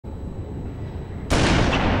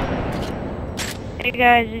Hey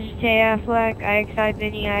guys, this is Aflac, IXI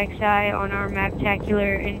Vinny IXI on our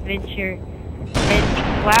Maptacular adventure. And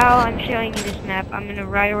while I'm showing you this map, I'm gonna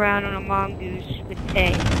ride around on a mongoose with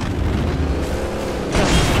Tay. So,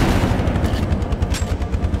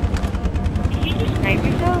 did you just snipe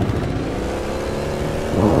yourself?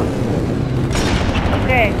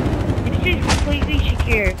 Okay, this is completely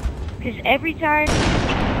secure, because every time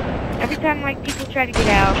like people try to get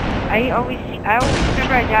out,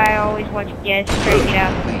 whenever I die, I always watch guests try to get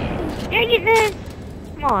out. Dang it, man!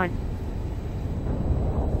 Come on.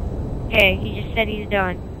 Okay, he just said he's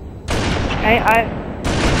done. Thank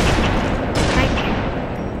you.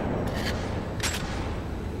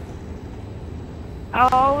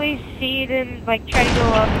 I'll always see them, like, try to go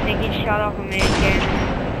up and they get shot off a man cannon.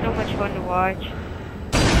 It's so much fun to watch.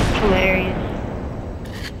 It's hilarious.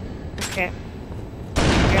 Okay.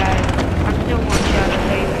 Guys, I'm still one shot, I'll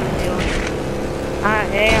tell you what I'm doing.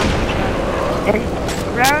 Hey, I'm one shot. And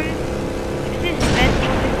around, this is the best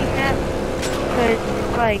looking map, because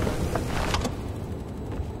it's like,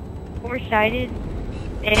 four-sided,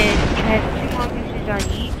 and it has two mongooses on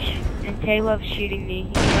each, and Tay loves shooting me,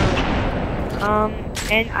 he knows.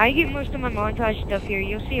 And I get most of my montage stuff here.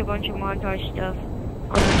 You'll see a bunch of montage stuff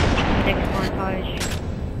on the next montage,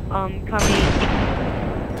 coming,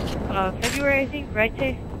 February, I think, right,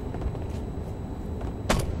 Tay?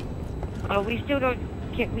 We still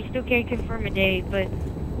can't confirm a date, but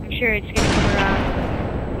I'm sure it's gonna come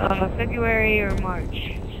around, February or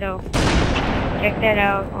March, so check that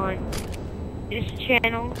out on this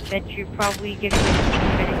channel that you're probably getting in a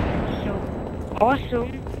minute. So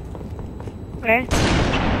awesome. Okay.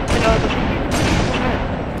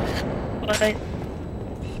 But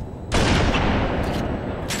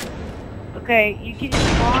okay, you can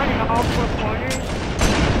spawn in all four corners.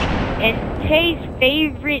 And Tay's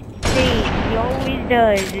favorite thing he always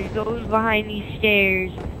does is goes behind these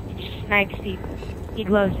stairs and just snipes people. He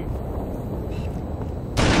loves it.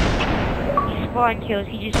 Spawn kills,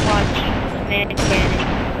 he just watches this man cannon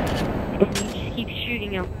and he just keeps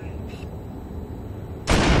shooting him.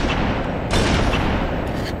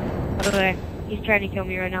 Okay, he's trying to kill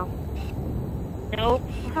me right now. Nope.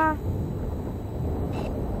 Huh?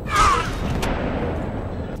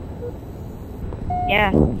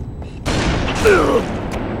 Yeah.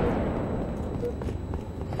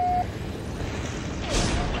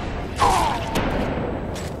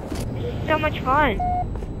 This is so much fun.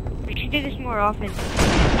 We should do this more often.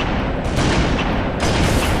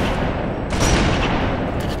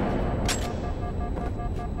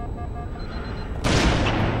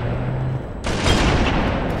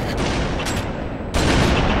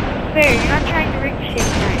 Fair, you're not trying to ricochet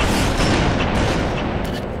tonight.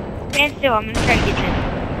 Stand still, I'm gonna try to get this.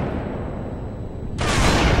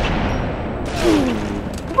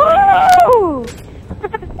 Woo!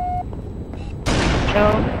 No.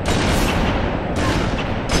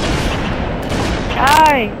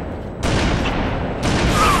 Die!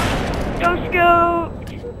 Don't go!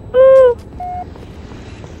 Woo!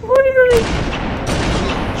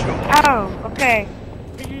 Ow, okay.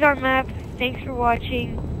 This is our map. Thanks for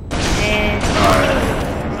watching. And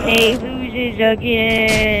Tay loses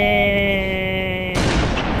again.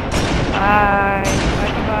 Bye.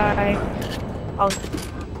 Bye.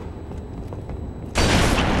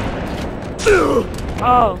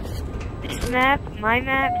 Oh, this map, my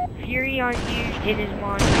map, Furion used in his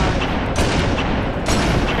montage.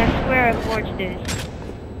 And I swear I forged this.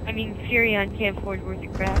 I mean, Furion can't forge worth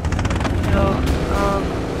of crap.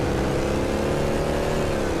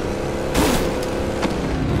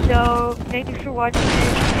 So, thanks for watching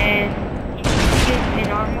this, and you can see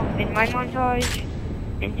it in my montage,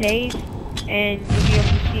 and Tay's, and you'll be able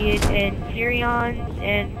to see it in Furion's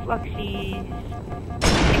and Fluxy's.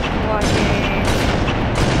 Thanks for watching.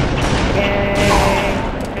 Yay!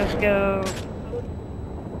 Let's go.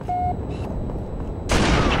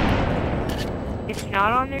 It's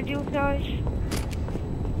not on their dualtage?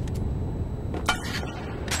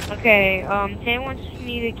 Okay, Tay wants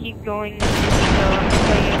me to keep going with this, so I'm gonna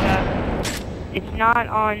tell you about it's not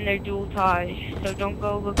on their dualtage, so don't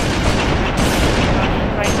go looking for it.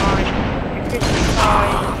 It's like on their Christmas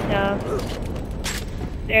toys and stuff.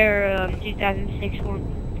 Their 2006 one.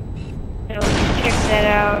 So just check that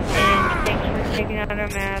out, and thanks for checking out our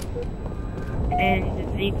map.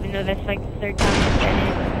 And even though that's like the third time I've said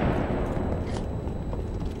it.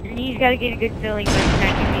 And he's gotta get a good feeling by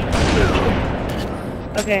smacking me.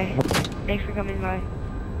 Okay, thanks for coming by.